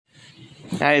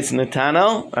Hi, it's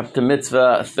Netanel, up to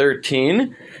mitzvah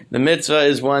 13. The mitzvah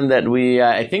is one that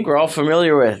I think we're all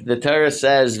familiar with. The Torah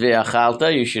says,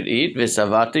 V'achalta, you should eat,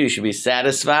 V'savata, you should be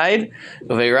satisfied,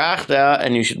 V'eirachta,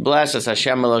 and you should bless as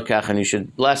Hashem Elokach, and you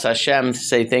should bless Hashem,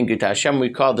 say thank you to Hashem.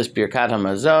 We call this Birkat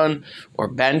HaMazon, or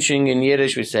benching in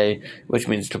Yiddish, we say, which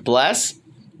means to bless.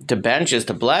 To bench is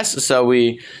to bless, so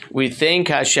we thank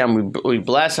Hashem, we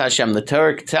bless Hashem. The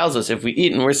Torah tells us if we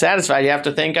eat and we're satisfied, you have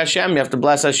to thank Hashem, you have to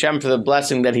bless Hashem for the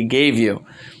blessing that He gave you.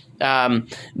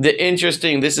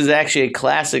 This is actually a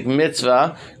classic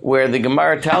mitzvah where the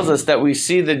Gemara tells us that we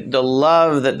see the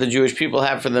love that the Jewish people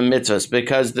have for the mitzvahs,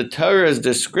 because the Torah's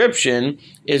description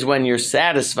is when you're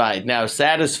satisfied. Now,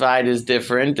 satisfied is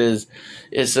different, is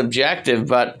subjective,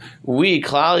 but we,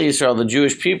 Klal Yisrael, the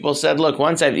Jewish people, said, look,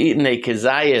 once I've eaten a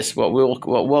kezayis, what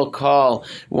we'll call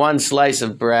one slice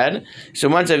of bread, so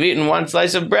once I've eaten one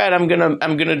slice of bread, I'm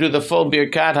gonna do the full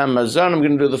Birkat HaMazon, I'm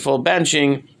gonna do the full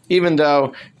benching, even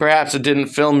though perhaps it didn't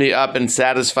fill me up and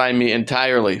satisfy me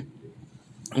entirely.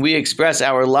 We express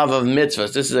our love of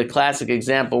mitzvahs. This is a classic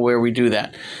example where we do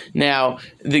that. Now,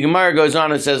 the Gemara goes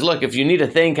on and says, look, if you need to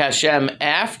thank Hashem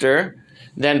after,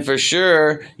 then for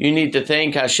sure you need to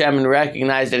thank Hashem and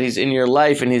recognize that He's in your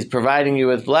life and He's providing you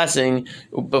with blessing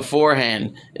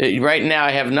beforehand. Right now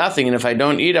I have nothing, and if I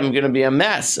don't eat, I'm going to be a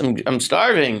mess. I'm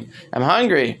starving. I'm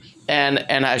hungry. And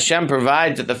Hashem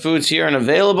provides that the food's here and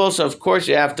available, so of course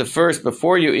you have to first,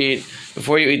 before you eat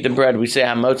the bread, we say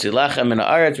Hamotzi Lechem Min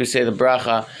Haaretz, we say the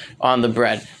bracha on the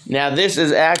bread. Now this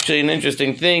is actually an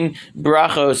interesting thing.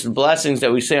 Brachos, blessings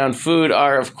that we say on food,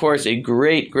 are of course a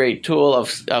great, great tool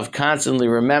of constantly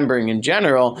remembering in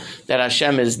general that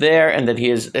Hashem is there and that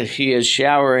He is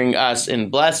showering us in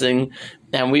blessing,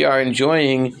 and we are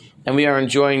enjoying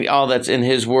all that's in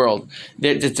His world.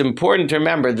 It's important to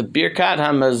remember the Birkat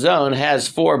HaMazon has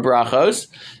 4 brachos.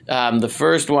 The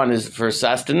first one is for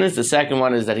sustenance. The second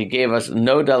one is that He gave us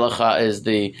Noda Lecha,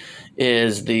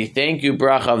 is the thank you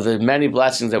bracha of the many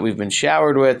blessings that we've been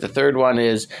showered with. The third one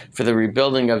is for the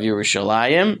rebuilding of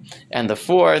Yerushalayim. And the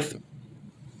fourth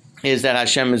is that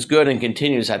Hashem is good and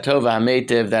continues, Hatova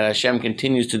HaMeitiv, that Hashem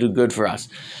continues to do good for us.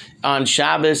 On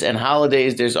Shabbos and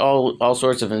holidays, there's all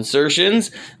sorts of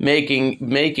insertions, making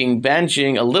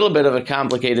benching a little bit of a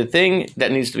complicated thing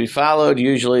that needs to be followed.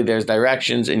 Usually there's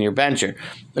directions in your bencher.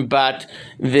 But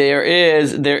there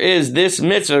is this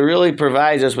mitzvah really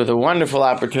provides us with a wonderful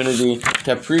opportunity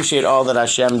to appreciate all that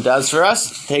Hashem does for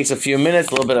us. It takes a few minutes,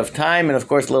 a little bit of time, and of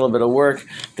course a little bit of work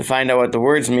to find out what the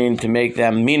words mean to make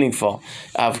them meaningful.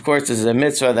 Of course, this is a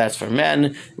mitzvah that's for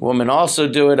men. Women also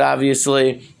do it,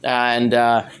 obviously, and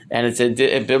it's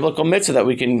a biblical mitzvah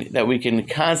that we can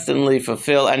constantly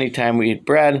fulfill anytime we eat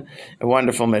bread. A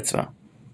wonderful mitzvah.